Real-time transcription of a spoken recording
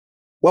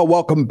Well,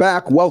 welcome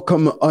back.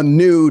 Welcome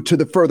anew to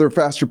the Further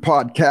Faster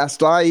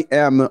podcast. I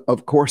am,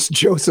 of course,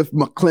 Joseph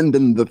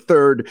McClendon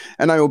III,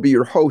 and I will be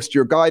your host,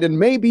 your guide, and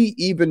maybe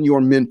even your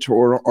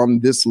mentor on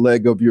this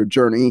leg of your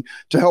journey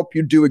to help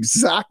you do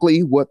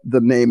exactly what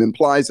the name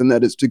implies, and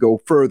that is to go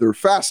further,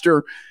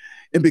 faster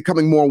in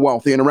becoming more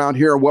wealthy. And around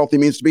here, wealthy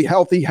means to be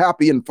healthy,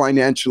 happy, and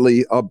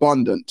financially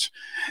abundant.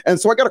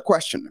 And so I got a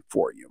question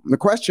for you. And the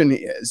question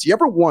is, you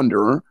ever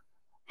wonder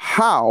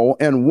how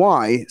and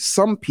why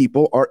some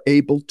people are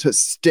able to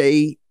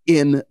stay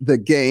in the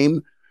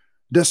game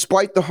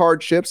despite the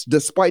hardships,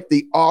 despite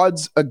the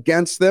odds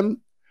against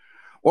them?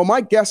 Well,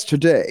 my guest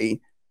today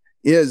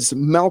is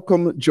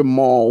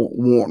Malcolm-Jamal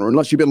Warner.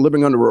 Unless you've been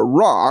living under a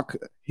rock,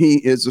 he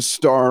is a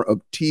star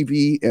of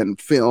TV and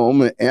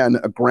film and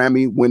a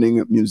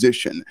Grammy-winning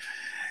musician.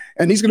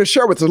 And he's going to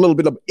share with us a little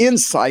bit of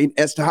insight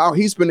as to how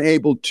he's been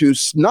able to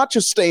not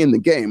just stay in the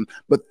game,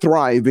 but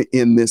thrive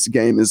in this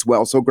game as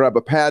well. So grab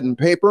a pad and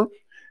paper,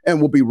 and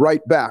we'll be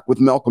right back with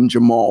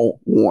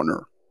Malcolm-Jamal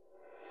Warner.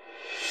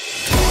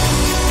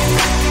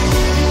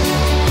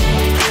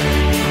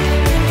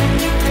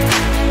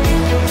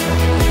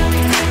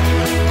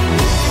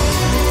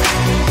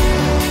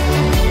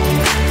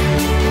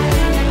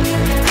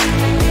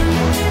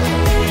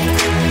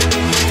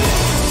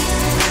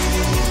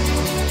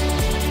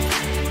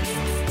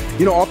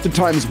 You know,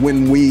 oftentimes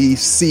when we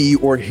see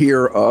or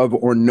hear of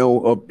or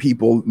know of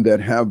people that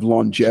have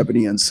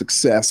longevity and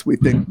success, we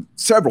think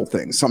several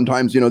things.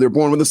 Sometimes, they're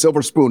born with a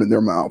silver spoon in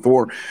their mouth,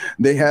 or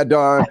they had,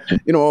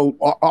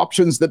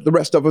 options that the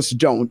rest of us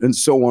don't, and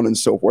so on and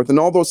so forth. And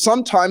although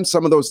sometimes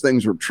some of those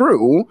things are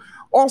true,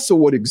 also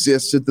what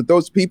exists is that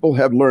those people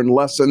have learned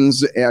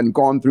lessons and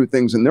gone through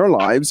things in their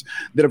lives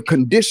that have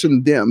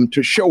conditioned them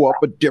to show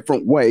up a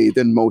different way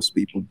than most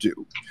people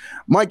do.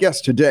 My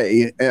guest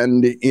today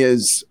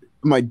is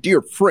my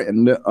dear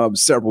friend of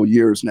several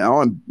years now,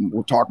 and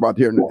we'll talk about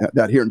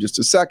that here in just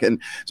a second.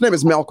 His name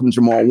is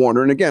Malcolm-Jamal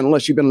Warner. And again,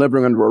 unless you've been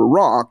living under a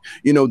rock,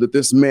 you know that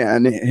this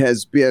man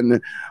has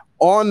been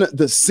on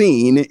the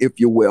scene, if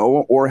you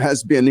will, or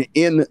has been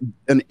in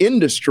an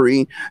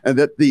industry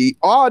that the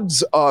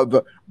odds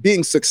of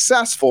being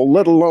successful,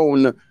 let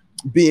alone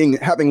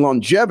having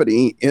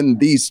longevity in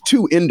these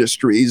two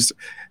industries,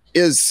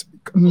 is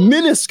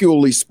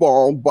minusculely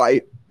small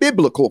by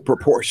biblical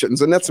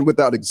proportions, and that's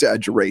without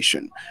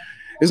exaggeration.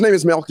 His name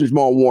is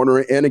Malcolm-Jamal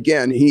Warner, and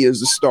again, he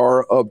is a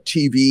star of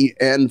TV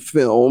and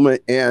film,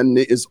 and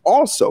is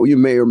also, you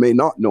may or may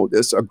not know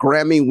this, a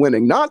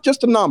Grammy-winning, not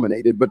just a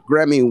nominated, but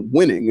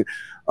Grammy-winning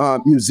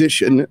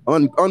musician,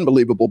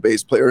 unbelievable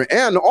bass player,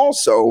 and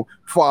also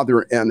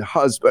father and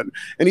husband.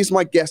 And he's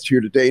my guest here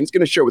today, and he's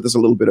going to share with us a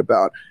little bit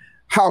about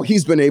how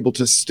he's been able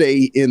to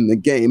stay in the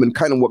game and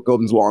kind of what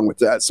goes along with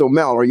that. So,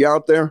 Mal, are you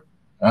out there?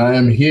 I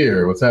am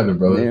here. What's happening,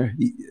 brother? There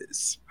he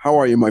is. How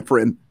are you, my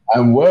friend?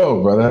 I'm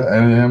well, brother. I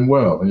am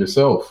well. And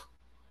yourself?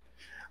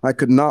 I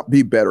could not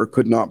be better.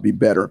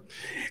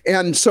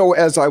 And so,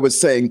 as I was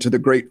saying to the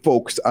great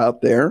folks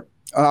out there,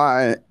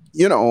 well,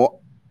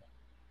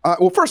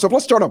 first off,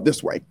 let's start off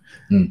this way.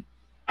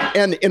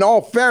 And in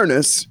all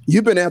fairness,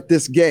 you've been at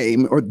this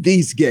game or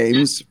these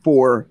games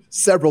for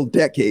several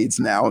decades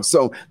now.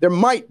 So there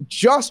might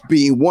just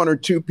be one or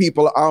two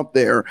people out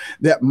there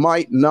that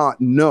might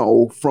not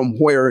know from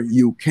where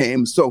you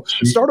came. So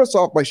start us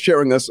off by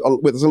sharing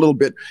with us a little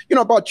bit,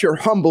 about your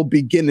humble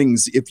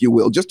beginnings, if you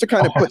will, just to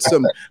kind of put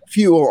some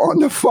fuel on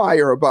the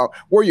fire about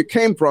where you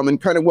came from and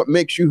kind of what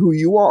makes you who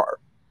you are.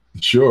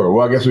 Sure.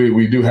 Well, I guess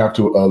we do have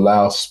to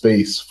allow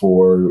space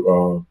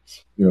for,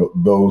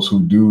 those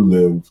who do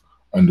live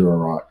under a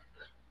rock.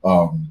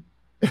 Oh,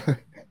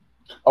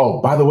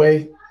 by the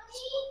way,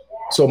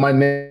 so my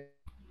name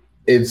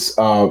is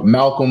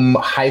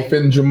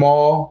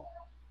Malcolm-Jamal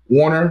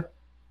Warner.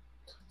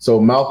 So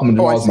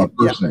Malcolm-Jamal is my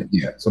first name.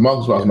 Yeah. So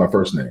Malcolm-Jamal is my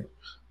first name.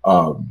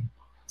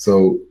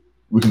 So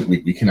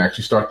we can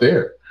actually start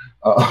there.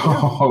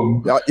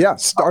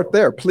 Start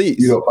there,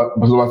 please. So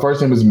my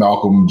first name is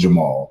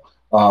Malcolm-Jamal.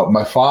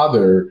 My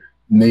father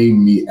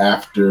named me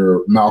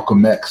after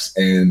Malcolm X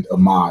and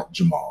Ahmad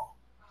Jamal.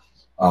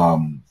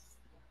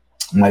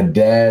 My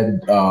dad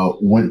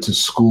went to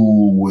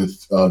school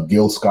with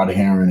Gil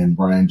Scott-Heron and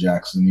Brian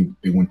Jackson.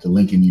 They went to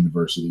Lincoln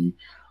University.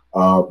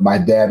 My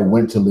dad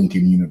went to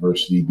Lincoln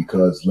University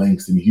because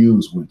Langston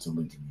Hughes went to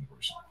Lincoln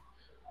University.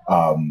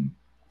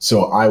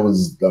 So I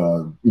was,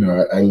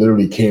 I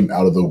literally came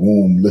out of the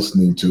womb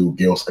listening to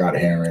Gil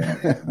Scott-Heron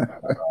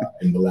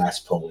and The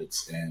Last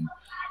Poets. And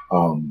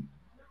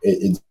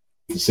it's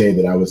to say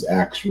that I was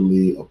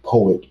actually a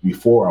poet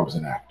before I was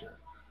an actor.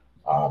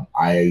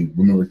 I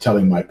remember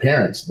telling my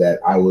parents that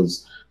I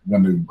was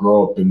going to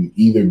grow up and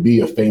either be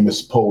a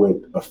famous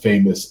poet, a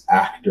famous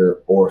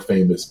actor, or a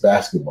famous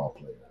basketball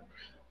player.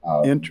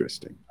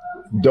 Interesting.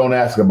 Don't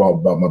ask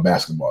about my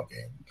basketball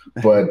game,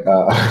 but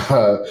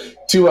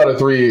 2 out of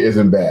 3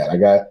 isn't bad.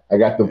 I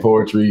got the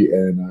poetry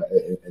and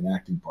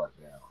acting part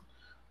down.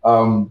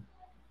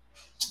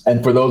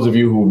 And for those of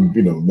you who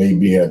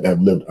maybe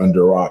have lived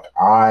under a rock,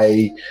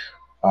 I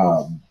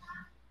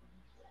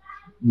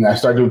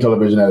started doing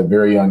television at a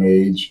very young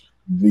age.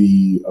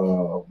 the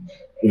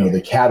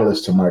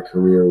catalyst to my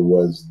career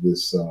was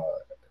this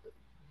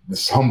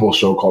humble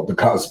show called The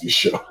Cosby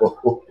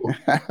Show.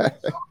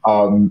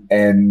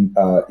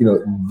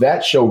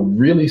 That show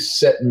really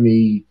set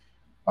me,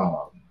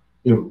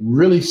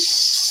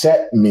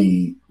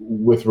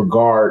 with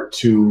regard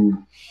to,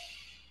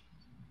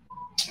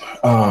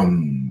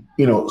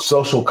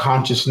 social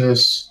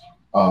consciousness,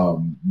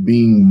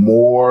 being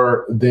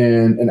more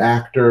than an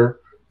actor.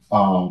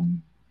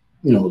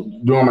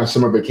 During my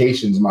summer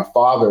vacations, my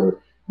father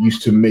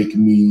used to make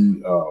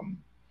me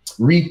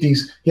read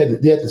these. They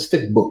had this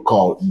thick book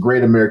called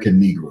Great American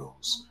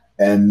Negroes.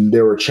 And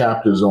there were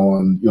chapters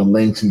on,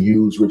 Langston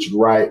Hughes, Richard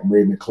Wright,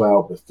 Ray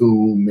McLeod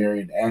Bethune,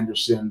 Marian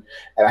Anderson.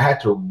 And I had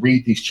to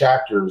read these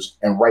chapters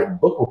and write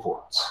book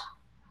reports.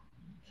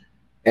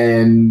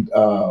 And,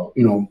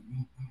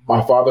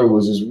 my father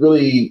was just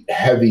really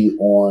heavy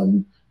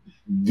on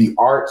the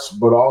arts,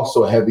 but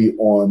also heavy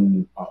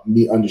on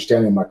me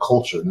understanding my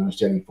culture and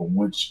understanding from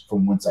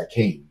whence I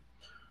came.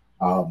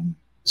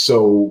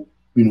 So,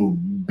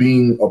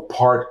 being a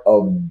part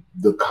of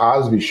The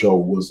Cosby Show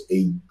was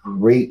a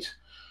great,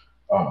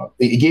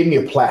 it gave me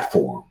a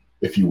platform,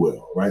 if you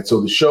will, right? So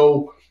the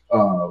show,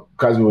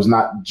 Cosby was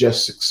not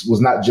just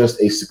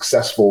a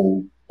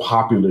successful,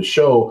 popular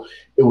show.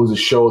 It was a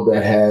show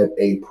that had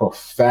a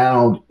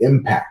profound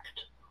impact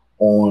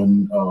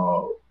on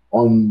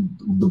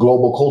the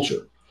global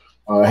culture.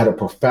 It had a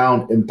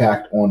profound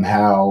impact on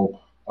how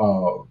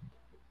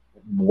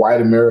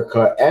white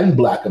America and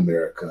Black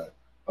America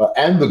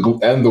and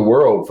the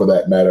world, for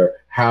that matter,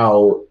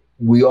 how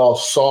we all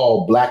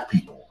saw Black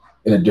people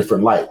in a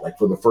different light. Like,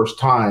 for the first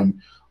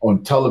time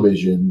on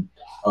television,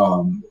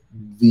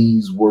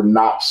 these were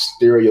not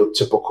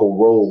stereotypical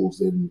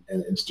roles and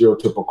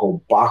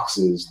stereotypical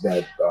boxes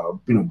that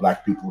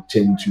Black people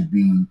tend to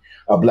be,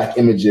 Black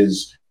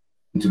images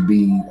to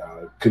be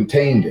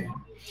contained in.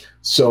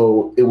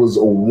 So it was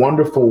a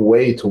wonderful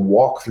way to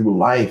walk through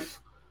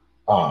life,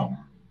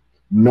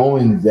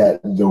 knowing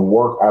that the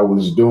work I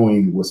was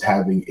doing was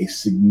having a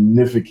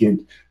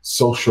significant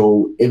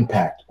social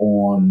impact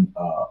on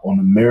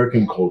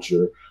American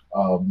culture,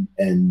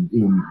 and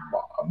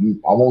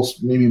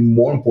almost maybe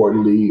more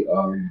importantly,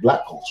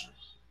 Black culture.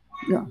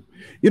 Yeah.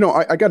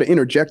 I got to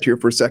interject here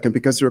for a second,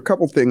 because there are a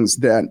couple things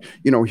that,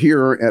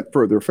 here at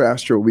Further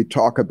Faster, we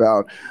talk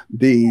about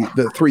the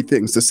three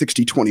things, the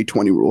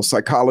 60-20-20 rule: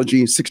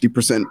 psychology,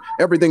 60%,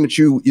 everything that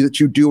you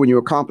do and you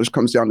accomplish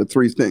comes down to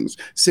three things: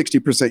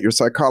 60% your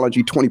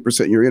psychology,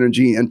 20% your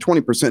energy, and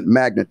 20%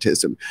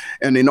 magnetism.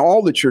 And in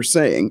all that you're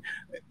saying,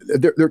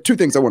 there are two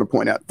things I want to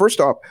point out. First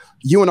off,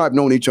 you and I have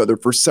known each other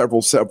for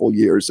several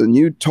years, and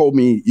you told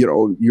me,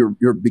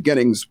 your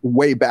beginnings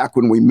way back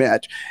when we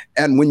met.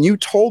 And when you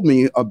told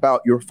me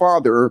about your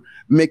father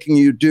making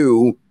you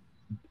do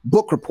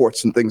book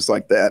reports and things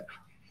like that,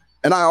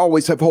 and I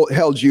always have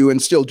held you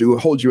and still do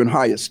hold you in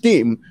high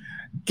esteem.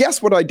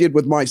 Guess what I did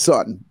with my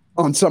son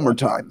on summer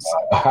times?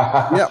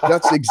 Yeah,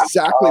 that's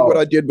exactly what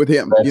I did with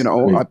him. Great.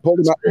 I pulled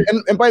him out.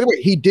 And by the way,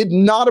 he did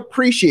not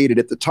appreciate it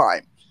at the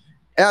time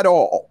at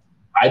all.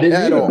 I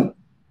didn't either.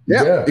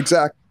 Yeah,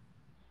 exactly.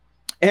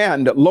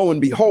 And lo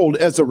and behold,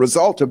 as a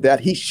result of that,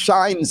 he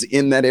shines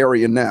in that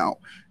area now.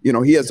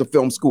 He has a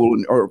film school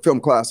or film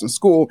class in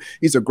school.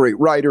 He's a great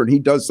writer, and he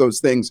does those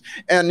things.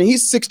 And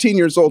he's 16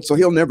 years old, so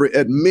he'll never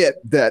admit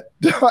that.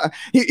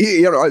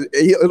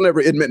 He'll never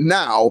admit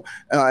now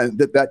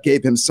that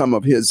gave him some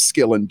of his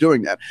skill in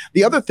doing that.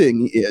 The other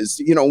thing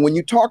is, when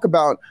you talk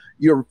about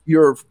your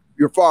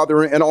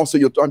father, and also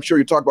I'm sure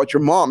you talk about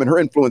your mom and her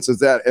influences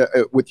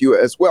that with you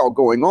as well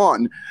going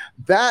on,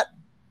 that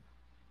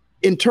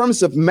in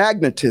terms of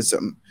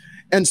magnetism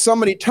and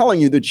somebody telling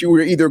you that you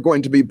were either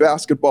going to be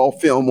basketball,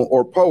 film,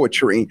 or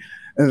poetry,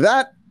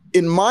 that,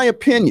 in my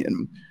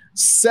opinion,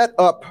 set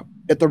up,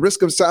 at the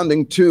risk of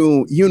sounding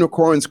too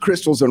unicorns,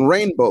 crystals, and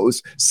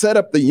rainbows, set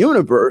up the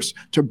universe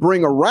to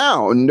bring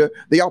around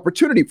the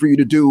opportunity for you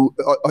to do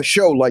a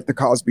show like The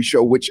Cosby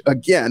Show, which,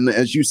 again,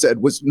 as you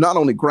said, was not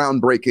only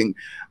groundbreaking,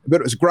 but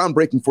it was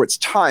groundbreaking for its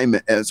time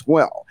as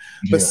well,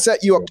 but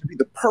set you up to be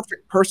the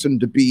perfect person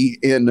to be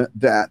in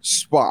that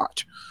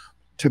spot,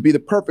 to be the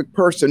perfect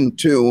person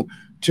to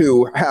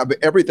have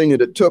everything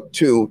that it took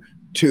to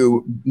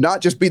not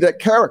just be that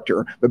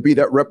character, but be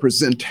that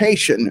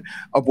representation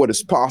of what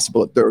is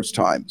possible at those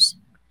times.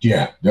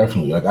 Yeah,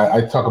 definitely. Like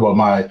I talk about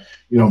my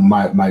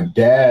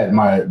dad,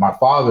 my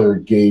father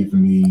gave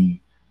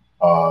me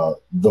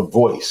the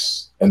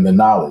voice and the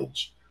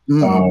knowledge.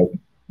 Mm-hmm.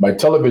 My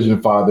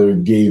television father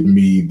gave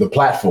me the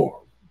platform.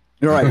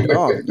 Right.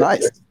 Oh,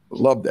 nice.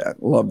 Love that.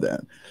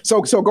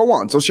 So go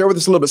on. So share with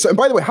us a little bit. So, and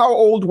by the way, how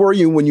old were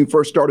you when you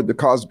first started The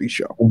Cosby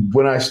Show?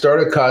 When I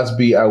started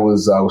Cosby, I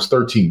was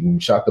 13. When we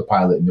shot the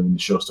pilot, and then when the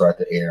show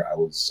started to air, I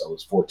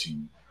was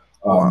 14.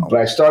 Wow. But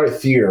I started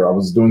theater. I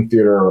was doing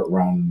theater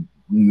around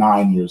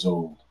 9 years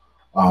old.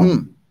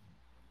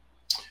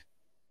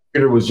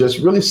 Theater was just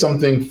really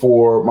something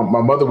for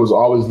my mother was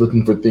always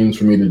looking for things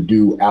for me to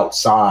do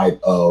outside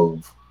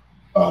of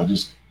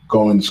just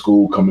going to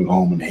school, coming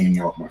home, and hanging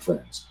out with my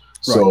friends.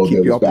 Right. So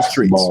keep you off the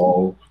streets.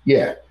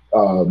 Yeah.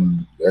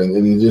 And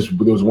it just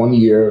there was 1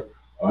 year,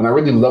 and I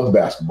really loved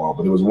basketball,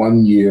 but it was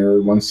 1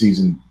 year, one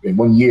season, in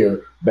 1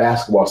 year,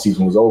 basketball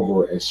season was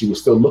over, and she was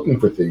still looking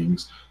for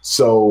things.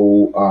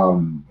 So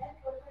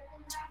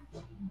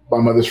my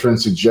mother's friend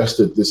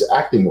suggested this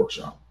acting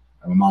workshop,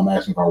 and my mom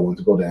asked me if I wanted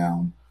to go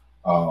down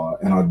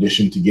and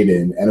audition to get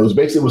in. And it was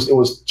basically it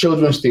was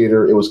children's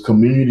theater, it was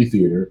community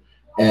theater,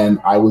 and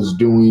I was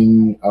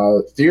doing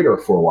theater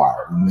for a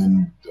while, and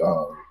then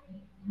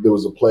there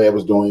was a play I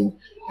was doing.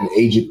 An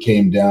agent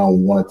came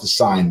down, wanted to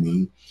sign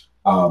me,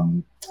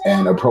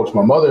 and approached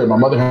my mother. My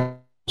mother had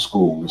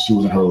school, and she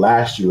was in her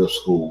last year of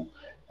school,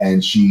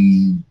 and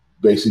she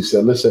basically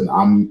said, "Listen,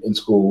 I'm in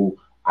school.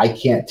 I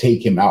can't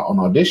take him out on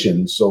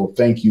audition, so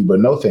thank you, but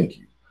no thank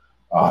you."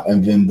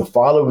 And then the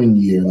following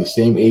year, the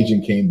same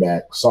agent came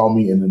back, saw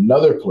me in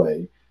another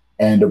play,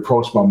 and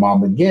approached my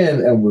mom again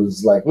and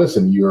was like,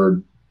 "Listen,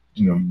 you're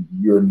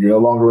no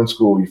longer in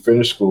school. You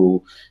finished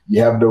school.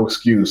 You have no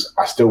excuse.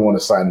 I still want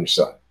to sign your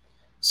son."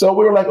 So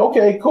we were like,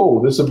 "Okay,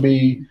 cool. This would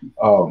be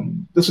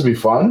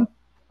fun,"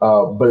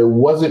 but it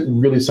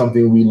wasn't really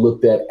something we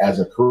looked at as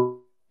a career.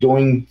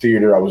 Doing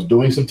theater, I was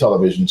doing some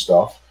television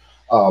stuff,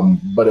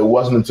 but it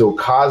wasn't until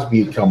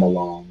Cosby had come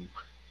along,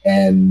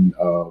 and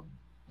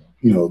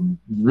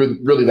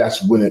really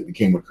that's when it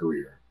became a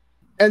career.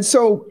 And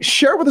so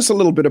share with us a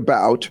little bit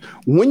about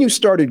when you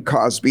started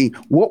Cosby,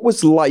 what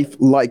was life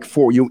like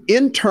for you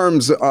in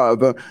terms of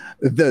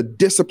the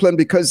discipline?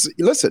 Because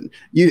listen,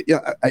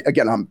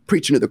 again, I'm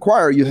preaching to the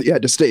choir. You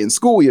had to stay in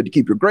school. You had to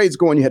keep your grades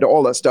going. You had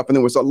all that stuff. And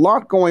there was a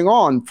lot going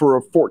on for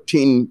a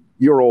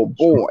 14-year-old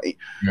boy.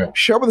 Yeah.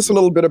 Share with us a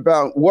little bit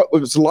about what it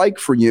was like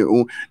for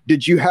you.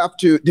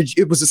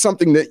 Was it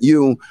something that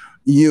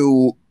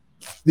you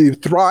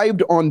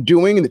thrived on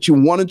doing and that you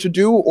wanted to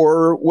do,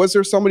 or was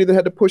there somebody that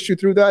had to push you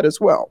through that as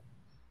well?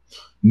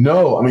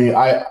 No, I mean,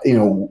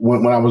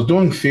 when I was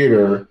doing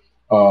theater,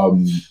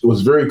 it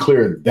was very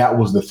clear that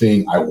was the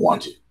thing I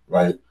wanted,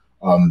 right?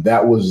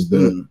 That was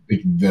the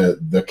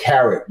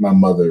carrot my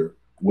mother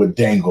would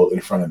dangle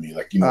in front of me,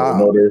 like, in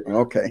order.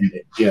 Okay.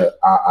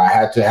 I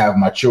had to have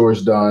my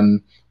chores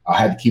done. I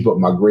had to keep up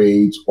my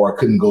grades, or I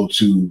couldn't go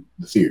to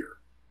the theater.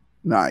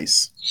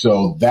 Nice.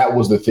 So that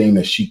was the thing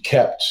that she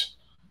kept.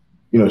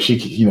 She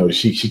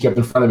kept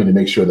in front of me to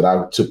make sure that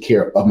I took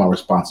care of my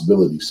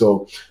responsibility.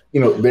 So,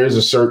 there's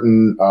a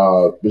certain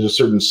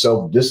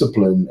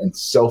self-discipline and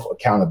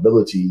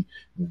self-accountability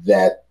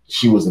that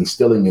she was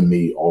instilling in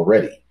me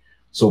already.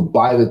 So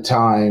by the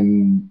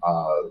time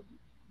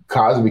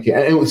Cosby came,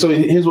 and so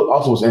here's what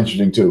also was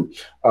interesting too.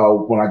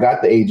 When I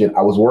got the agent,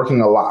 I was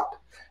working a lot,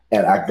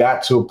 and I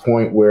got to a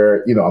point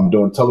where, I'm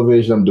doing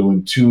television, I'm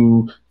doing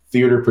 2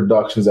 theater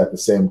productions at the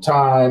same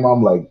time.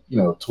 I'm like,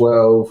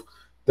 12,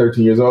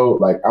 13 years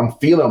old, like I'm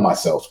feeling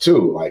myself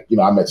too. Like,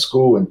 I'm at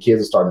school and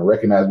kids are starting to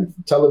recognize me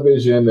from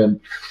television, and,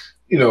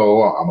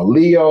 I'm a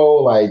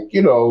Leo, like,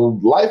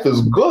 life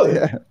is good.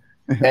 Yeah.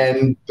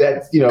 And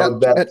that's,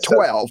 at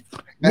 12.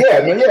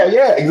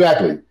 Yeah,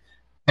 exactly.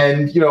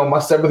 And, my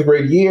 7th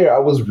grade year, I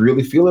was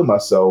really feeling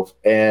myself.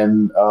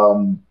 And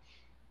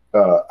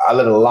I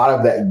let a lot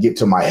of that go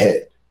to my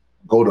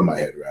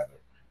head rather.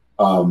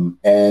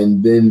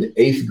 And then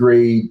 8th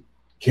grade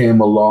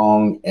came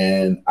along,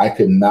 and I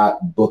could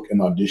not book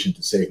an audition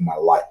to save my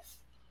life.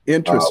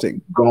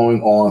 Interesting.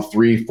 Going on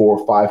 3,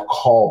 4, 5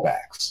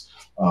 callbacks,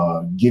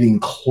 getting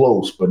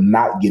close, but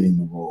not getting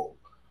the role.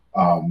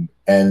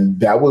 And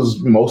that was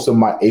most of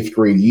my 8th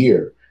grade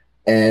year.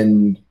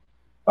 And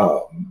I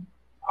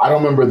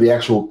don't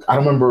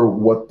remember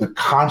what the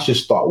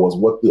conscious thought was,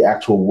 what the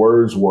actual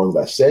words were that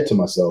I said to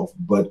myself,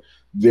 but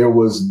there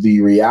was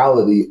the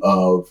reality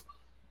of,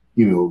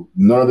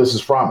 none of this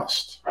is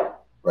promised.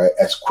 Right.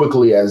 As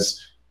quickly as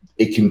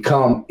it can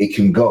come, it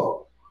can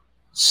go.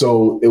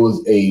 So it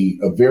was a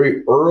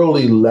very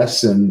early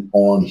lesson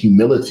on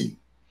humility.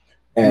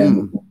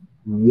 And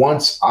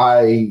once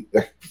I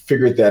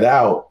figured that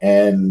out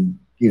and,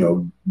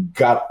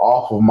 got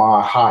off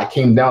of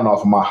came down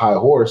off of my high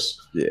horse,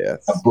 I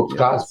booked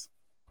Cosby.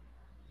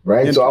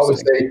 Right. So I always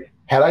say,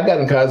 had I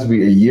gotten Cosby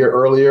a year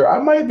earlier, I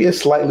might be a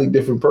slightly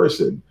different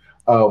person.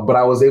 But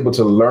I was able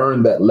to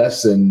learn that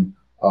lesson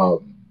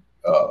of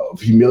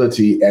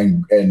humility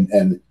and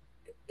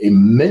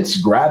immense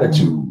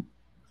gratitude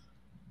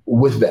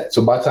with that.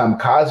 So by the time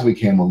Cosby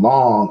came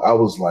along, I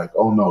was like,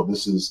 oh no,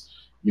 this is,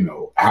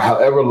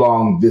 however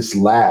long this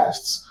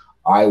lasts,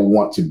 I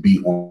want to be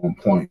on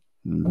point.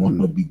 I want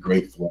to be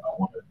grateful. I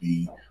want to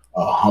be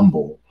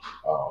humble.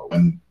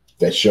 And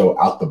that show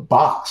Out the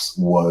Box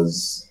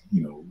was,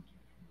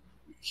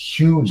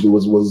 huge. It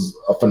was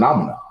a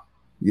phenomenon.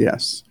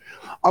 Yes.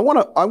 I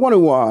want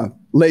to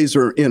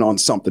laser in on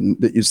something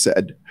that you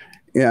said.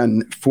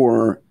 And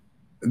for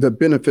the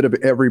benefit of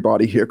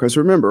everybody here, because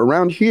remember,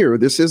 around here,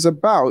 this is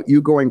about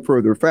you going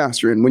further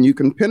faster. And when you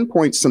can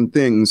pinpoint some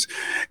things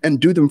and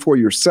do them for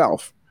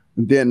yourself,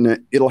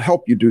 then it'll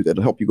help you do that.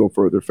 It'll help you go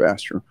further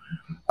faster.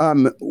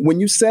 When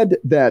you said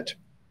that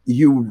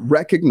you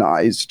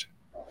recognized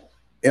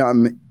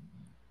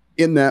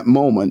in that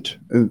moment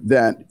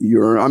that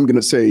I'm going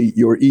to say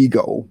your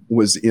ego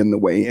was in the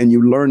way and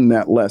you learned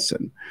that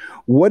lesson.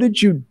 What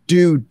did you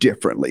do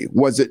differently?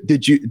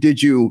 Did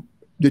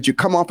you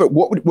come off it?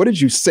 What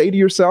did you say to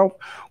yourself?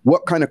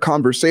 What kind of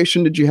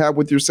conversation did you have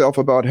with yourself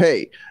about,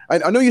 hey,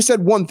 I know you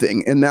said one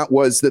thing, and that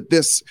was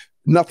that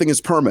nothing is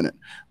permanent,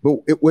 but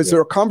was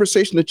there a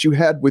conversation that you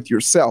had with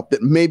yourself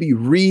that maybe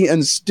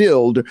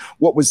re-instilled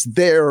what was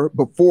there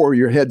before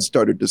your head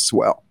started to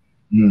swell?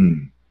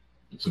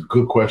 It's a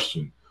good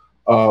question.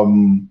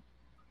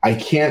 I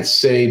can't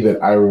say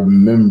that I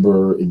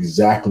remember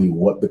exactly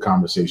what the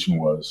conversation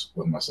was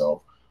with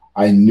myself.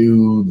 I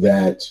knew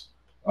that,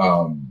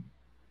 I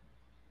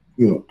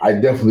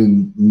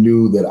definitely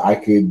knew that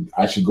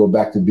I should go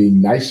back to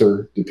being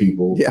nicer to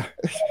people,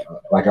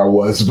 like I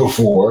was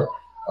before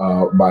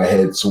my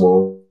head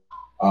swole.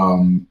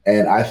 And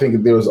I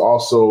think there was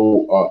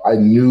also, I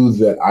knew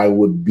that I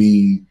would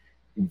be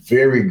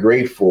very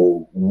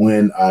grateful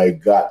when I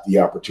got the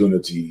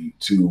opportunity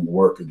to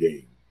work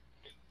again.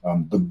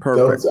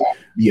 Perfect.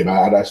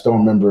 I still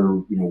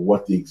remember,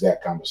 what the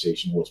exact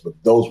conversation was, but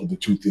those were the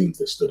two things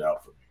that stood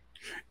out for me.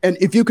 And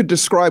if you could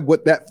describe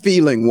what that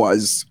feeling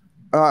was,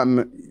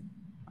 that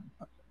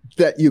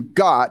you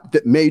got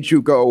that made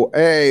you go,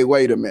 hey,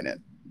 wait a minute,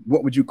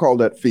 what would you call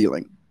that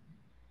feeling?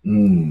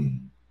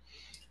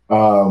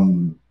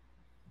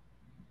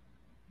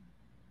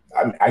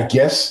 I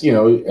guess,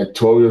 at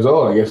 12 years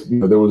old, I guess,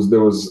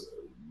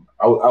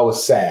 I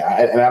was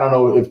sad. And I don't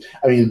know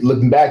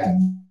looking back,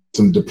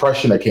 some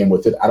depression that came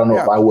with it. I don't know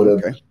if I would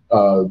have,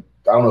 I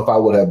don't know if I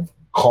would have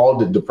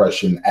called it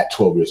depression at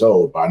 12 years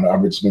old, but I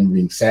just remember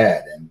being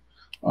sad. And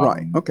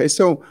right. Okay.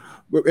 So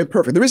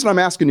perfect. The reason I'm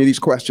asking you these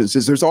questions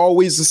is there's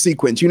always a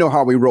sequence. You know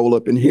how we roll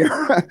up in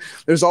here.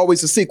 There's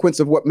always a sequence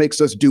of what makes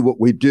us do what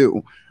we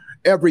do.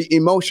 Every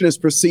emotion is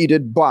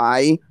preceded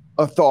by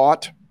a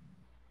thought.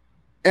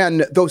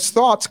 And those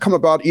thoughts come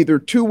about either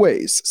two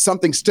ways.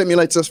 Something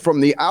stimulates us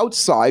from the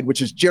outside,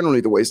 which is generally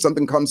the way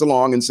something comes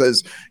along and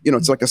says,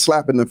 it's like a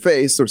slap in the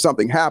face, or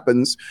something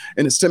happens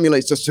and it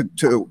stimulates us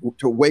to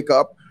wake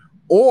up,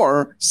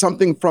 or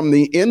something from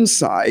the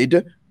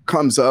inside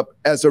comes up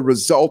as a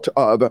result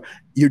of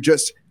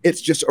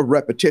it's just a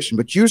repetition,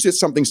 but usually it's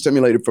something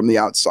stimulated from the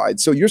outside.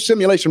 So your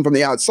stimulation from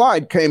the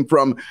outside came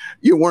from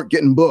you weren't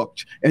getting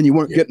booked and you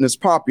weren't getting as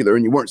popular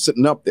and you weren't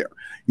sitting up there.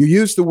 You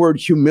used the word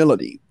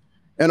humility.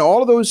 And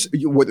all of those,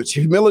 whether it's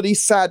humility,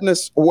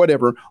 sadness, or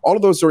whatever, all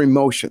of those are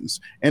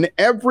emotions. And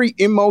every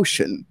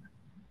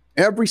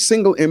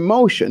single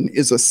emotion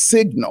is a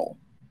signal.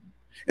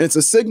 And it's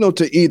a signal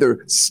to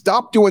either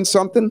stop doing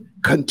something,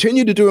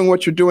 continue to doing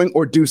what you're doing,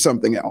 or do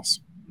something else.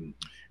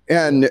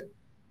 And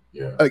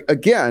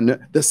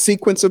again, the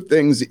sequence of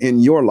things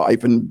in your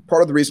life, and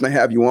part of the reason I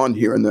have you on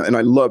here, and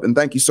I love, and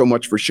thank you so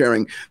much for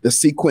sharing the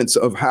sequence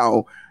of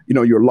how,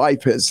 your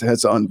life has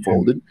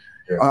unfolded.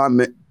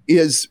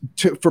 Is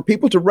for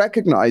people to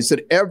recognize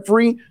that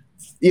every,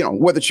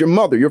 whether it's your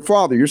mother, your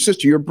father, your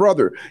sister, your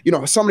brother,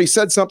 somebody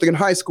said something in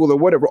high school or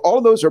whatever, all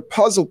of those are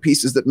puzzle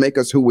pieces that make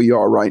us who we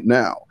are right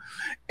now.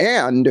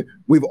 And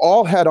we've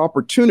all had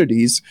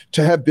opportunities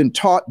to have been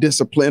taught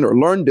discipline or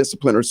learned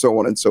discipline or so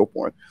on and so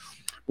forth.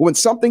 But when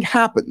something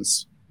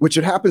happens, which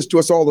it happens to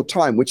us all the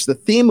time, which the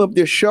theme of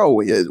this show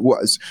is,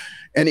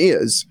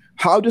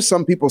 how do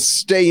some people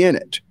stay in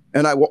it?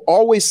 And I will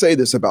always say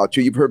this about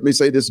you. You've heard me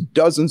say this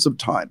dozens of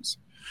times.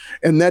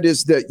 And that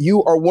is that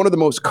you are one of the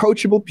most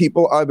coachable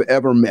people I've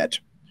ever met.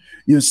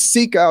 You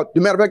seek out, as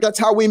a matter of fact, that's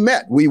how we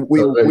met. We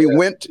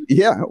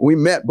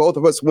met. Both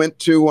of us went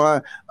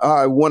to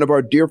one of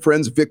our dear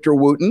friends, Victor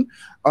Wooten,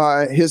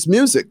 his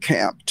music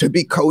camp to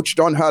be coached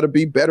on how to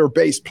be better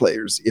bass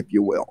players, if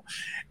you will.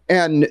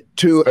 And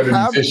to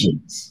have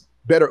musicians.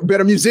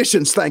 Better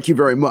musicians. Thank you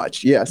very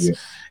much. Yes. Yeah.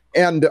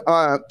 And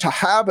to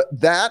have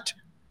that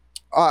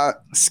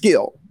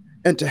skill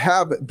and to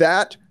have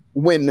that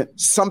when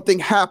something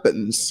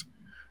happens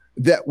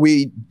that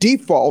we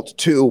default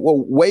to,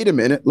 well, wait a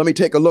minute, let me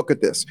take a look at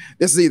this.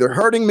 This is either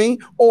hurting me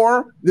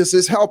or this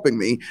is helping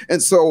me.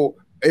 And so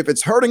if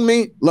it's hurting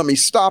me, let me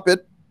stop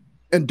it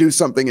and do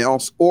something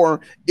else. Or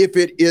if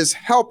it is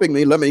helping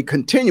me, let me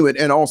continue it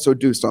and also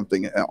do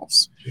something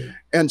else. Yeah.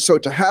 And so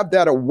to have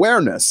that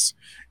awareness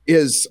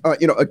is,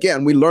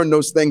 again, we learn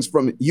those things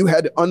from, you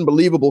had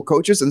unbelievable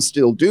coaches and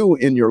still do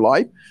in your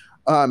life.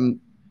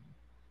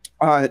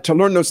 To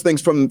learn those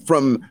things from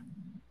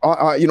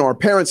our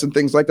parents and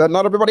things like that.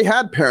 Not everybody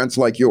had parents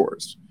like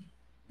yours.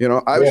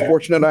 I was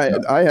fortunate.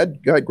 I had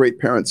great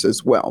parents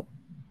as well.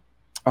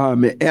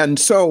 And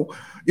so,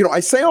 I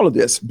say all of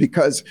this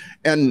because,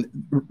 and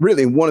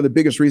really one of the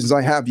biggest reasons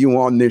I have you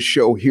on this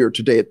show here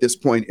today at this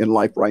point in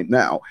life right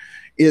now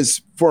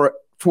is for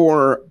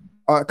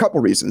a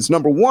couple reasons.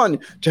 Number one,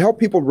 to help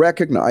people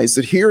recognize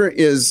that here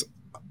is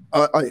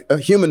a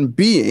human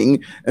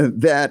being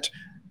that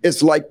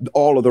is like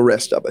all of the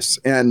rest of us.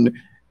 And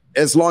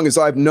as long as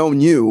I've known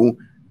you,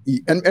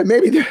 and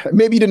maybe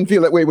you didn't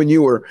feel that way when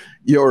you're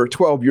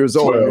 12 years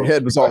old and your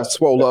head was all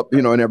swole up,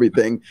 and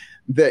everything,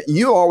 that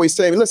you always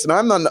say, listen,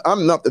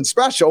 I'm nothing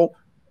special.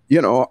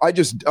 I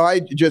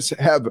just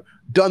have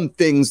done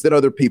things that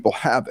other people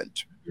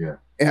haven't. Yeah.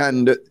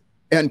 And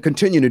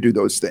continue to do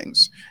those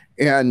things.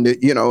 And,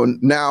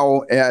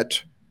 now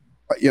at,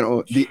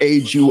 the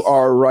age you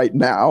are right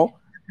now,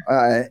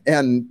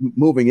 and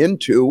moving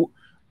into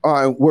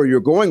where you're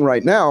going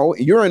right now,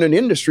 you're in an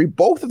industry,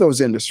 both of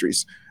those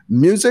industries,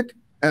 music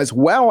as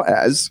well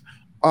as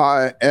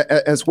the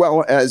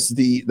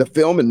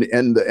film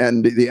and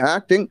the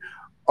acting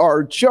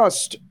are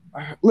just,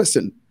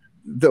 listen,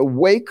 the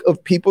wake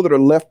of people that are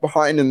left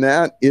behind in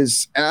that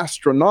is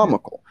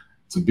astronomical.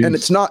 And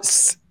it's not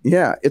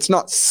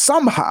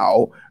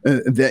somehow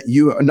that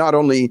you not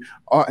only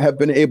have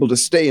been able to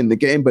stay in the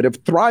game, but have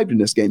thrived in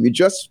this game. You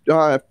just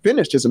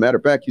finished, as a matter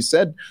of fact, you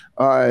said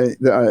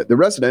the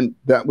Resident,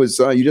 that was,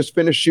 you just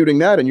finished shooting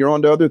that and you're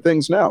on to other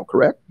things now,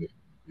 correct?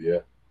 Yeah.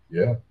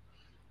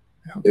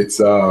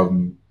 It's, I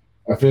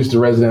finished The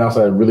Resident. I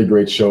also had a really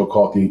great show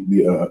called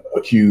The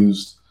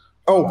Accused.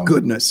 Oh,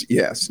 goodness,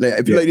 yes.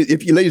 If you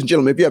ladies and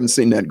gentlemen, if you haven't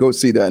seen that, go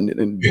see that.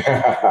 And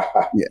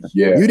yeah.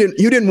 You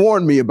didn't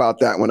warn me about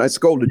that one. I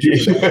scolded you.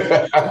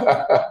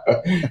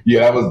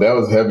 Yeah, that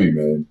was heavy,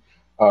 man.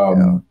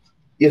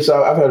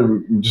 So I've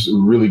had just a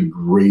really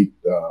great.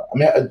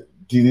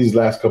 These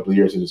last couple of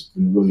years have just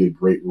been really a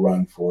great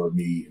run for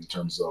me in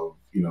terms of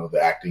the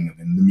acting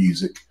and the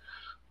music.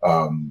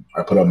 I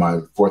put out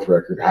my 4th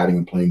record, Hiding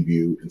in Plain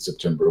View, in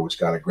September, which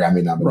got a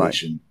Grammy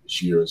nomination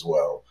this year as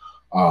well.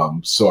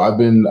 So I've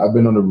been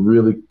on a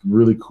really,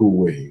 really cool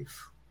wave.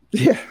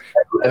 Yeah.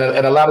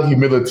 And a lot of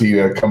humility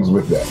that comes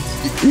with that.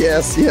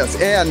 Yes.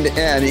 And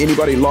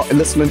anybody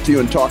listening to you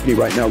and talking to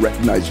you right now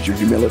recognizes your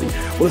humility.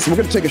 Well, listen, we're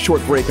going to take a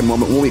short break in a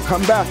moment. When we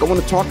come back, I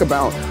want to talk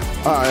about,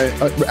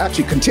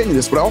 actually continue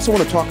this, but I also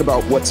want to talk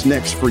about what's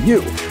next for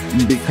you,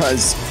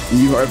 because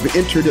you have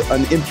entered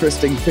an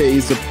interesting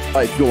phase of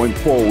life going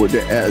forward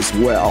as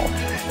well.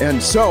 And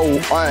so,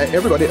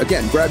 everybody,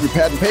 again, grab your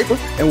pad and paper,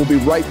 and we'll be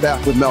right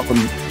back with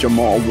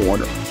Malcolm-Jamal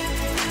Warner.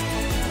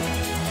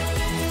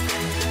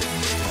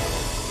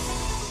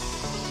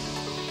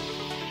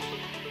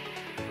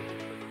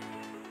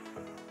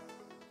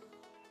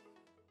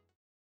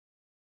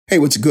 Hey,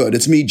 what's good?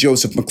 It's me,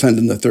 Joseph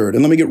McClendon III,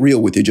 and let me get real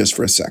with you just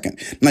for a second.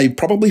 Now, you've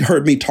probably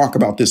heard me talk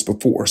about this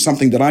before,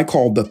 something that I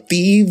call the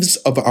thieves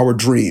of our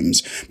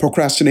dreams.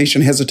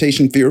 Procrastination,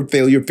 hesitation, fear of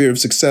failure, fear of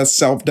success,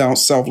 self-doubt,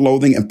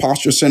 self-loathing,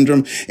 imposter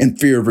syndrome, and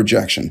fear of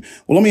rejection.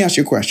 Well, let me ask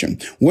you a question.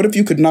 What if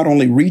you could not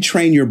only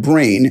retrain your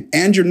brain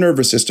and your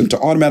nervous system to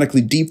automatically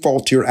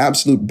default to your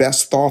absolute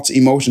best thoughts,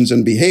 emotions,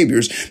 and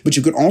behaviors, but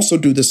you could also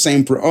do the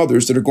same for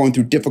others that are going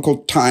through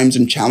difficult times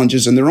and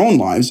challenges in their own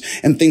lives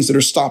and things that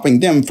are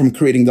stopping them from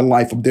creating the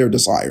life of their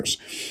desires?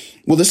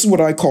 Well, this is what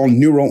I call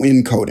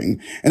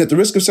neuroencoding. And at the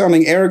risk of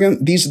sounding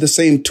arrogant, these are the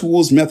same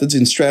tools, methods,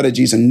 and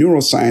strategies in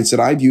neuroscience that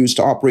I've used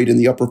to operate in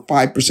the upper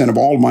 5% of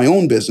all of my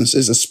own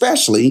businesses,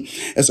 especially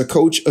as a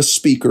coach, a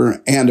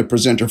speaker, and a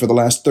presenter for the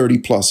last 30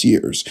 plus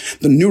years.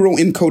 The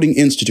Neuroencoding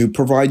Institute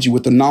provides you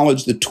with the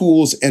knowledge, the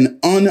tools, and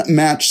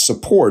unmatched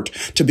support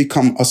to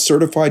become a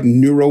certified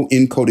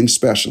neuroencoding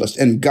specialist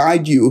and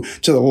guide you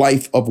to the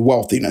life of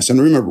wealthiness. And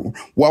remember,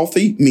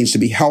 wealthy means to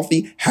be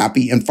healthy,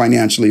 happy, and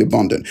financially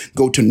abundant.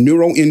 Go to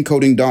neuroencoding.com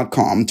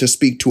to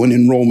speak to an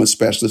enrollment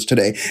specialist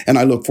today, and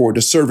I look forward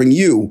to serving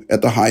you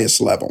at the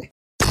highest level.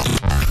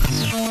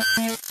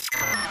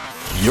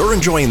 You're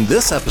enjoying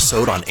this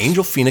episode on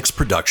Angel Phoenix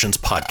Productions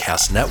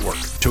Podcast Network.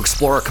 To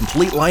explore a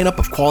complete lineup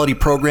of quality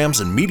programs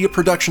and media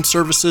production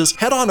services,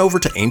 head on over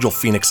to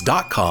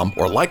angelphoenix.com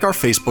or like our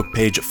Facebook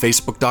page at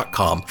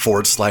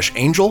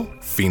facebook.com/Angel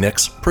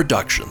Phoenix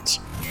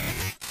Productions.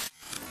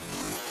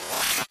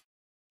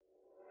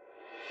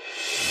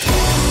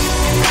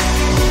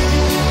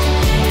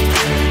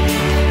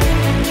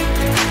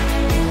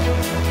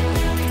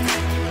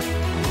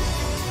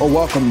 Well,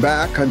 welcome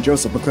back. I'm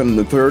Joseph McClendon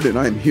III, and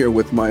I'm here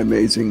with my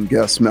amazing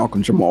guest,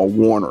 Malcolm-Jamal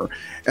Warner.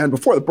 And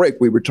before the break,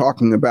 we were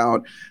talking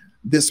about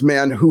this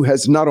man who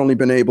has not only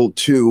been able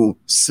to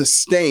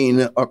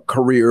sustain a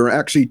career,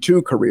 actually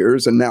 2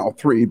 careers, and now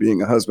 3,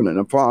 being a husband and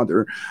a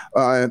father,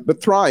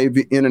 but thrive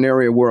in an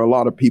area where a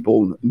lot of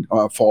people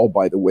fall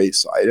by the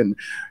wayside. And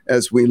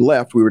as we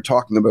left, we were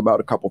talking about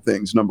a couple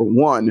things. Number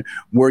one,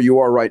 where you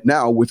are right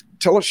now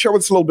share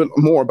with us a little bit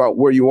more about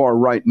where you are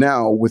right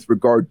now with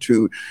regard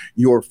to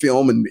your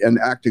film and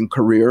acting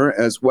career,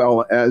 as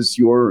well as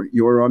your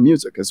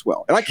music as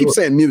well. And I keep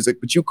saying music,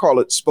 but you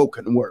call it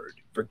spoken word.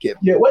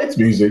 Forgive me. Yeah, well, it's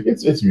music.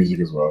 It's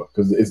music as well,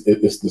 because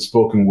it's the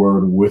spoken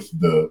word with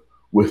the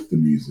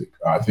music.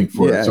 I think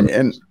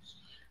and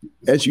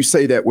as you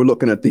say that, we're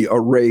looking at the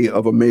array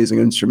of amazing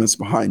instruments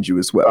behind you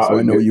as well. So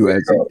I know you,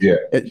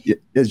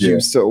 as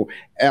you so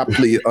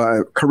aptly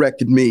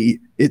corrected me,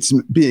 it's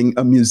being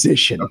a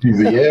musician.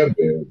 Yeah,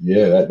 man.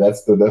 Yeah,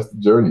 that's the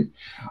journey.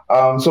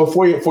 So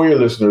for your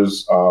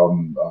listeners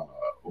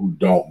who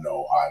don't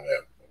know, I'm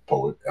a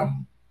poet.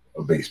 I'm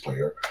a bass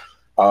player.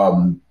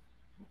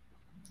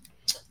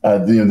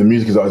 The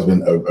music has always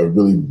been a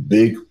really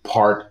big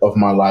part of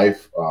my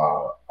life.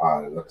 Like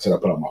I said, I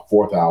put out my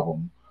 4th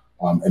album,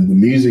 and the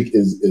music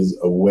is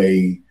a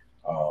way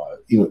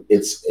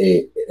it's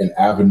an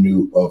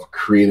avenue of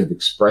creative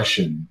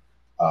expression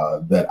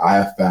that I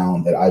have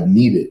found that I've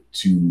needed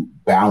to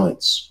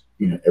balance,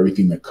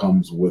 everything that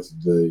comes with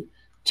the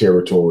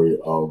territory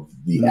of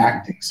the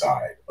acting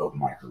side of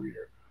my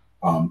career.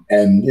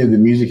 And the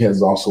music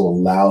has also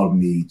allowed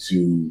me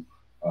to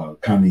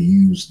kind of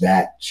use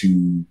that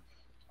to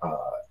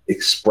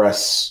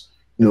express,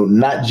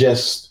 not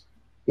just,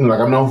 like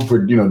I'm known for,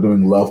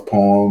 doing love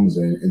poems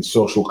and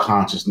social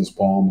consciousness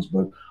poems,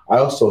 but I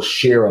also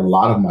share a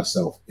lot of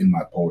myself in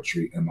my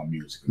poetry and my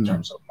music in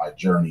terms of my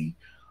journey,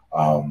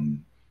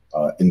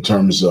 in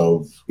terms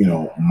of,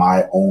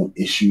 my own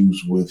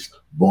issues with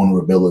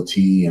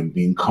vulnerability and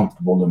being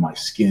comfortable in my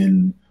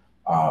skin.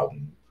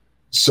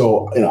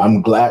 So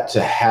I'm glad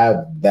to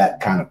have that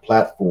kind of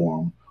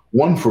platform,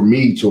 one for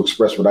me to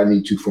express what I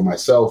need to for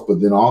myself,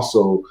 but then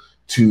also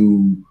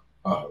to,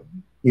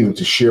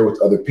 to share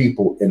with other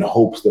people in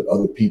hopes that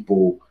other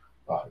people,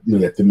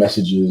 that the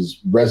messages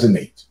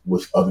resonate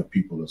with other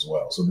people as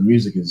well. So the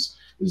music is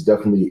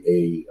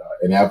definitely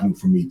an avenue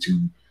for me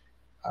to,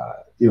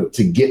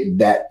 to get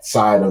that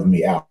side of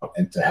me out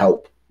and to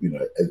help,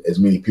 as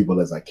many people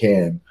as I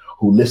can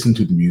who listen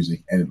to the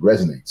music and it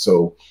resonates.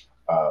 So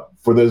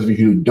for those of you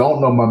who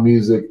don't know my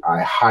music,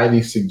 I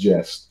highly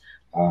suggest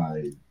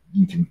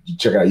you can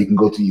check it out. You can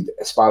go to either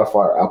Spotify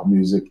or Apple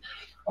Music.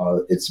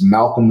 It's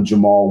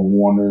Malcolm-Jamal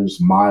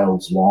Warner's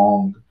Miles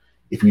Long.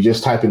 If you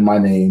just type in my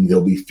name,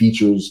 there'll be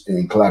features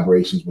and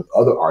collaborations with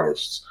other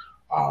artists.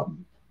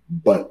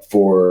 But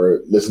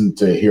for listening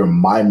to hear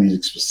my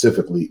music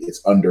specifically,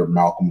 it's under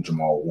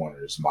Malcolm-Jamal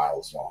Warner's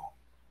Miles Long.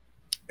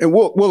 And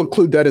we'll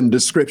include that in the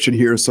description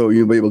here, so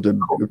you'll be able to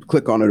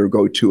click on it or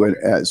go to it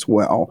as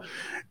well.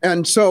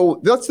 And so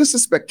this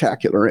is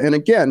spectacular. And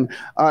again,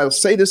 I'll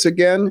say this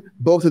again,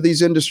 both of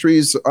these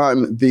industries,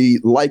 the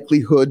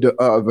likelihood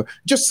of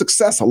just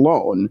success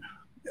alone,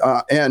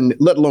 and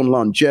let alone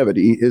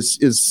longevity,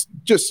 is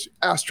just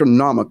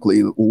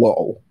astronomically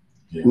low.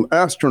 Yeah.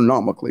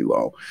 Astronomically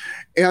low.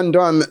 And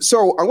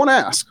so I want to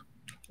ask,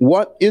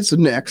 what is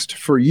next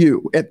for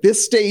you? At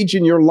this stage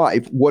in your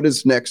life, what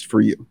is next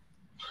for you?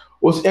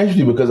 Well, it's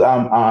interesting because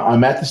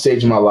I'm at the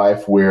stage in my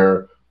life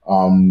where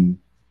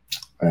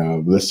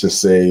let's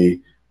just say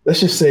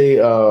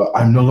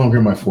I'm no longer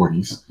in my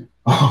 40s. And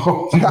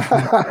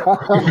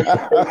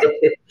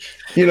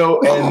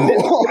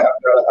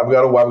I've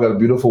got a wife, I've got a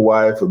beautiful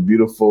wife, a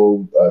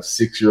beautiful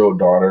 6-year-old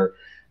daughter,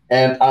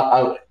 and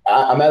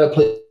I'm at a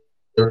place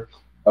where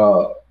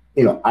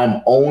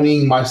I'm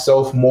owning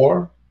myself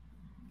more.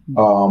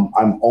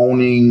 I'm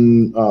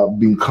owning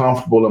being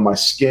comfortable in my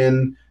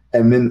skin,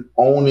 and then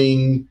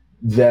owning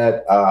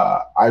that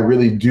I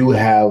really do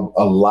have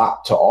a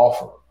lot to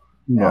offer.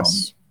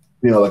 Yes.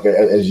 Like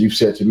as you've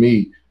said to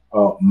me,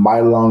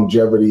 my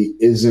longevity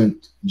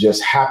isn't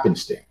just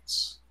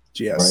happenstance.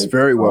 Yes, right?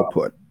 Very well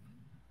put.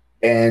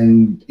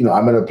 And,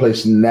 I'm at a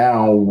place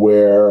now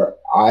where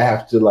I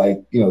have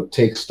to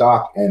take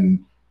stock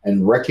and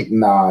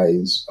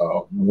recognize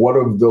what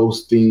of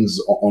those things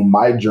on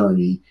my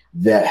journey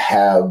that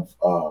have,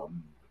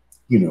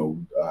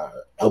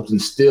 helped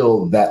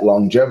instill that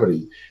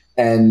longevity.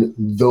 And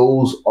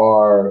those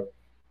are,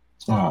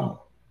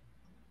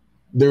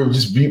 they're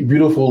just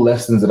beautiful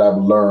lessons that I've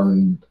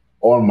learned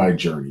on my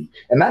journey,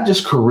 and not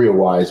just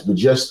career-wise, but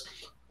just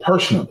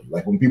personally.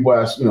 Like when people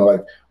ask,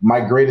 my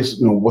greatest,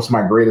 what's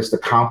my greatest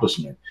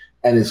accomplishment?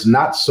 And it's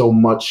not so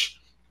much,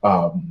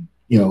 the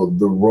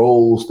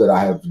roles that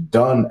I have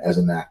done as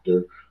an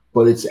actor,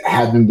 but it's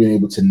having been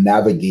able to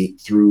navigate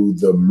through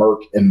the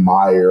murk and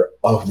mire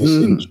of this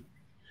industry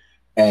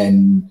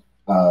and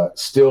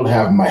still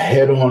have my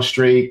head on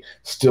straight,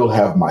 still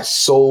have my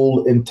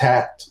soul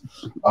intact,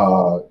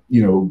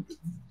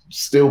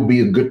 still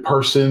be a good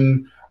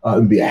person,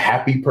 and be a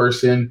happy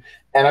person.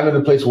 And I'm in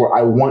a place where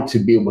I want to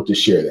be able to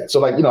share that. So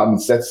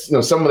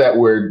that's, some of that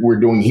we're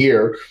doing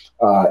here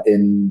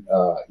in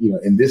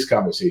this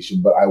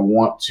conversation, but I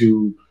want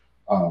to,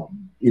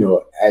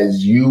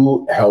 as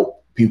you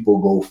help people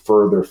go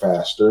further,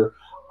 faster,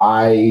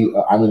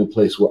 I'm in a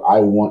place where I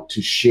want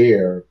to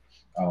share,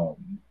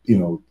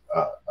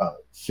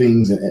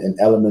 things and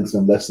elements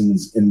and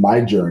lessons in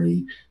my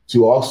journey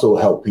to also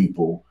help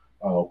people,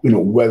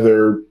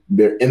 whether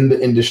they're in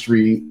the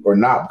industry or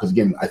not. Because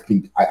again, I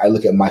think I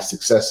look at my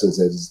successes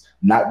as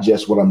not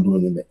just what I'm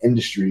doing in the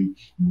industry,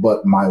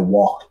 but my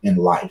walk in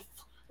life.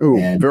 Oh,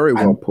 very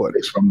well put.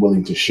 I'm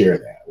willing to share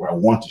that, or I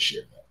want to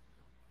share that.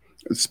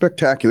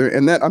 Spectacular.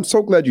 And that I'm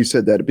so glad you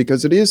said that,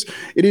 because it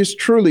is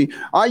truly,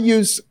 I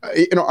use,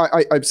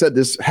 I've said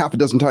this half a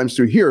dozen times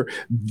through here,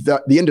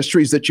 that the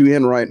industries that you're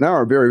in right now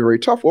are very, very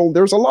tough. Well,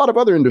 there's a lot of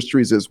other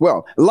industries as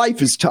well.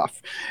 Life is tough.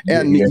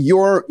 And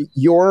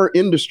your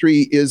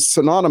industry is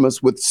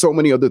synonymous with so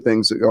many other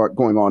things that are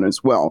going on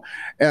as well.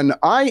 And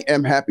I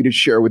am happy to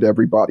share with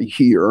everybody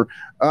here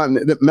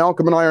that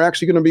Malcolm and I are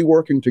actually going to be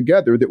working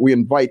together, that we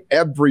invite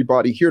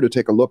everybody here to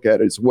take a look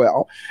at as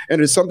well.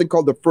 And it's something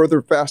called the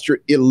Further Faster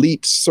Elite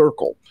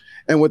Circle.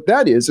 And what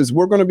that is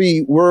we're going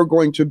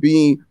to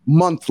be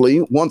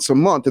monthly, once a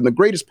month. And the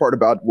greatest part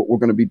about what we're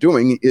going to be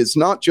doing is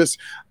not just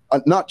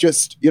not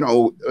just,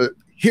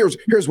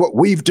 here's what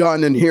we've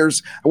done and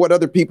here's what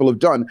other people have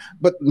done,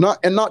 but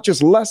not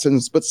just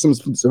lessons, but some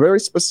very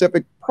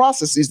specific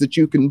processes that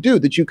you can do,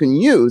 that you can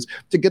use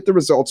to get the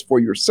results for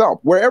yourself,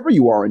 wherever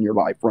you are in your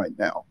life right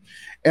now.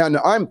 And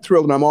I'm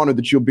thrilled and I'm honored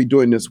that you'll be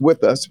doing this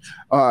with us,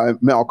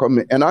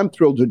 Malcolm. And I'm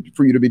thrilled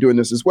for you to be doing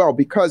this as well,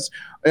 because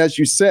as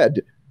you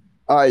said,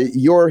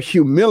 your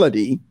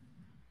humility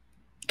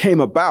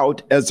came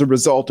about as a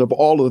result of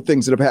all of the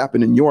things that have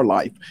happened in your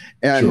life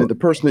and Sure. the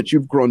person that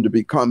you've grown to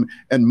become.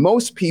 And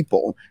most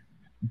people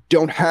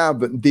don't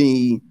have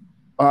the,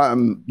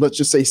 let's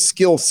just say,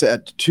 skill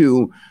set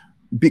to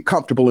be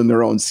comfortable in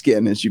their own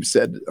skin, as you've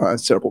said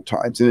several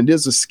times. And it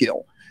is a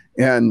skill.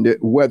 And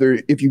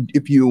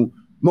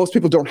most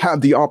people don't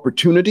have the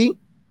opportunity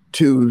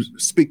to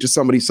speak to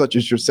somebody such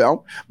as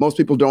yourself. Most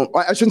people don't.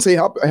 I shouldn't say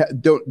help.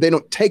 They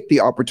don't take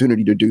the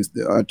opportunity to do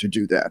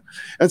that.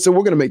 And so we're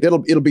going to make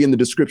it'll be in the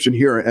description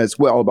here as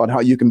well about how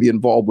you can be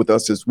involved with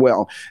us as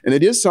well. And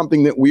it is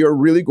something that we are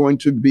really going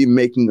to be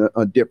making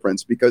a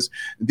difference, because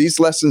these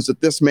lessons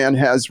that this man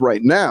has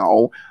right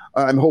now,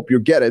 I hope you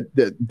get it,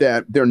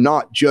 that they're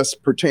not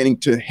just pertaining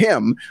to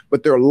him,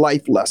 but they're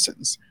life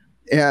lessons.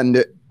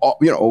 And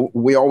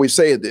we always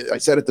say, I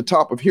said at the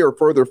top of here,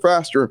 further,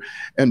 faster,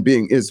 and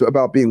is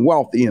about being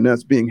wealthy, and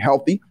that's being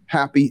healthy,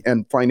 happy,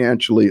 and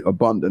financially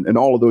abundant. And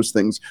all of those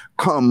things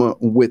come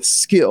with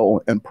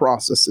skill and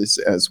processes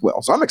as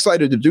well. So I'm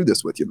excited to do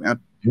this with you, man.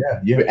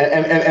 Yeah.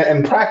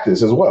 And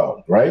practice as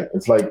well, right?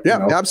 It's like,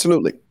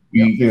 absolutely.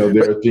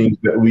 There are things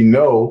that we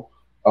know,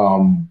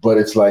 but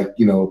it's like,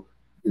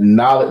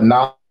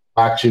 knowledge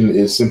action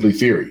is simply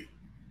theory.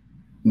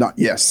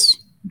 Yes.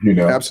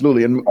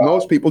 Absolutely. And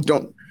most people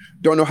don't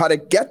know how to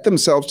get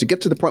themselves to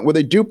get to the point where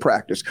they do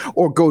practice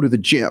or go to the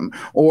gym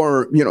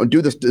or,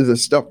 do the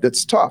stuff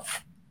that's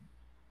tough.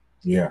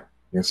 Yeah.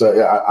 And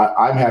so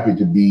I'm happy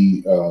to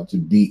be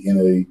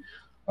in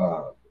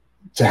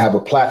to have a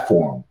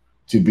platform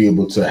to be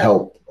able to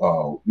help,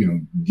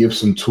 give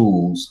some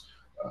tools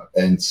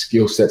and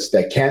skill sets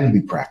that can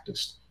be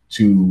practiced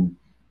to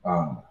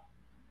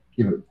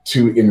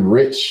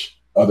enrich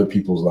other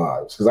people's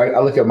lives. Because I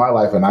look at my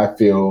life and I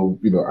feel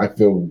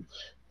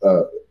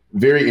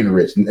very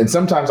enriched. And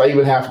sometimes I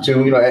even have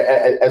to,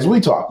 as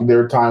we talk, there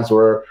are times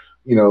where,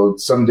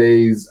 some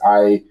days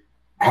I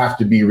have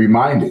to be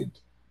reminded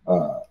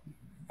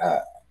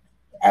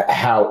at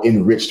how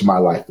enriched my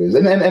life is.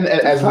 And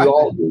as we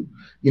all do,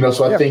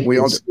 so I think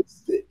it's,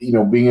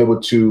 being able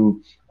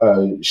to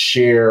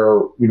share,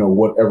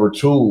 whatever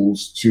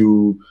tools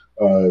to,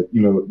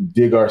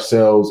 dig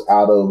ourselves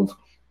out of,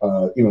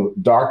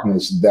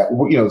 darkness that,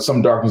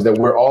 some darkness that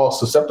we're all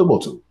susceptible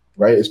to.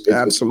 Right. It's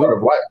part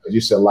of life. As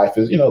you said, life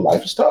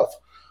is tough.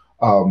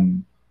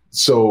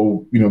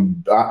 So,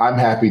 I'm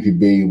happy to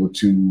be able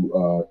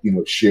to,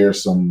 share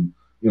some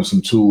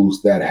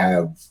tools that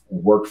have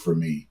worked for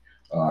me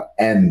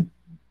and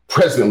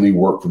presently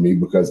work for me,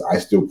 because I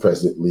still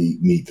presently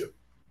need them.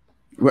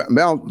 Well,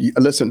 Mel,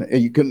 listen,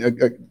 I couldn't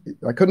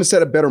have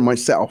said it better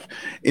myself,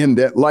 in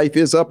that life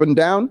is up and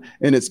down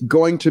and it's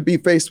going to be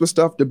faced with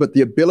stuff, but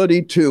the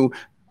ability to,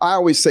 I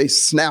always say,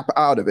 snap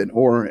out of it,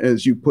 or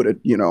as you put it,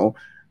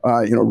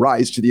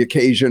 rise to the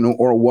occasion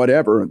or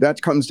whatever.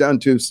 That comes down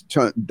to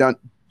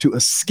a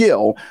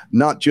skill,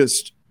 not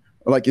just,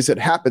 like you said,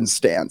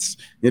 happenstance.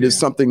 It is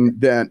something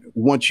that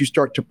once you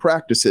start to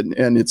practice it,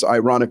 and it's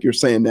ironic you're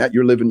saying that,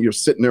 you're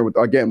sitting there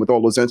with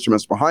all those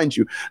instruments behind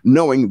you,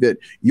 knowing that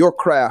your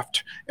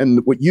craft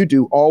and what you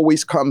do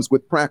always comes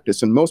with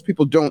practice. And most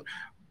people don't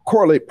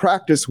correlate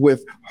practice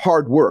with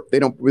hard work. They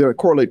don't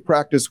correlate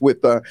practice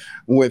with the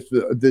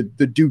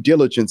due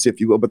diligence, if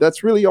you will. But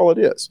that's really all it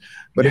is.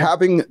 But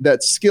having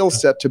that skill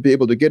set to be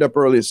able to get up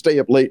early and stay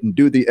up late and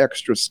do the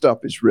extra stuff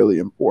is really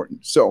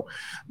important. So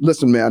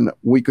listen, man,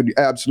 we could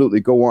absolutely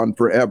go on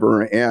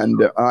forever.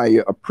 And I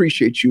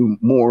appreciate you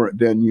more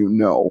than you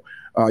know.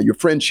 Your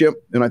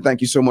friendship. And I thank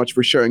you so much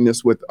for sharing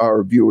this with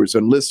our viewers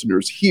and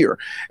listeners here.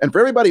 And for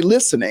everybody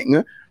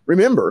listening,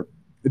 remember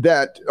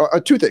that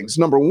two things.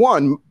 Number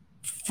one,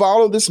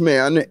 follow this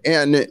man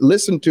and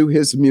listen to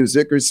his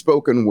music or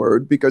spoken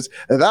word, because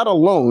that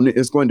alone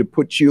is going to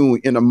put you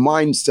in a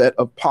mindset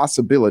of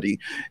possibility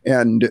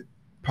and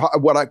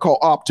what I call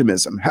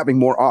optimism, having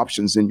more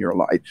options in your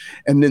life.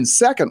 And then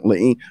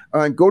secondly,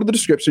 go to the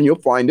description, you'll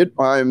find it,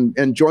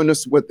 and join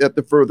us at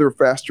the Further,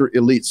 Faster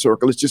Elite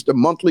Circle. It's just a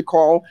monthly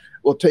call.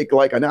 We'll take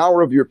like an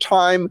hour of your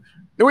time.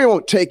 No, we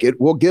won't take it.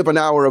 We'll give an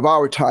hour of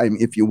our time,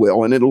 if you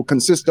will, and it'll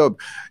consist of,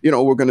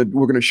 we're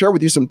gonna share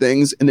with you some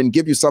things and then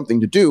give you something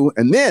to do,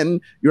 and then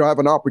you'll have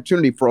an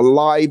opportunity for a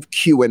live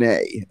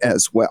Q&A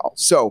as well.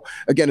 So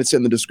again, it's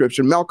in the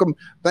description. Malcolm,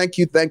 thank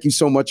you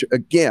so much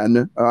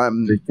again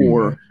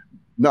for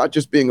not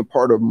just being a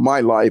part of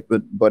my life,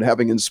 but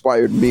having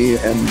inspired me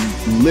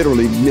and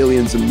literally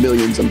millions and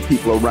millions of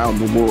people around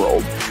the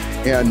world.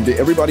 And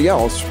everybody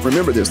else,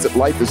 remember this, that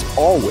life is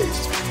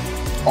always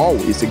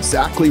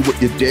exactly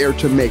what you dare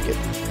to make it.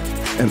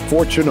 And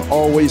fortune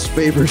always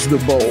favors the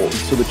bold.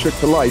 So the trick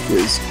to life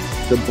is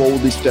to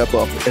boldly step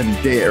up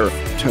and dare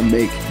to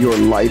make your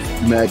life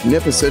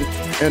magnificent.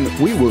 and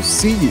we will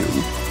see you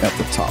at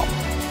the top.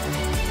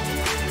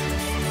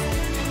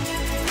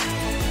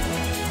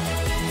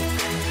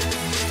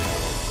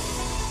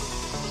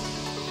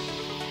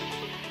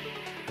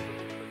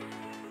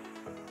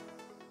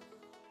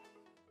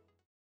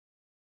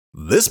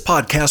 This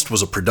podcast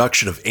was a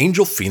production of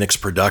Angel Phoenix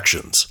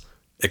Productions.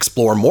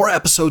 Explore more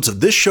episodes of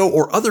this show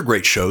or other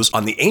great shows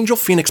on the Angel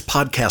Phoenix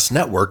Podcast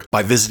Network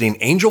by visiting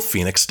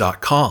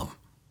angelphoenix.com.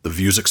 The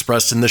views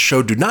expressed in this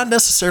show do not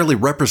necessarily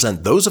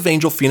represent those of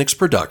Angel Phoenix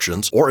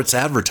Productions or its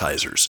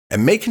advertisers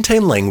and may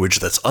contain language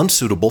that's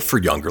unsuitable for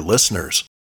younger listeners.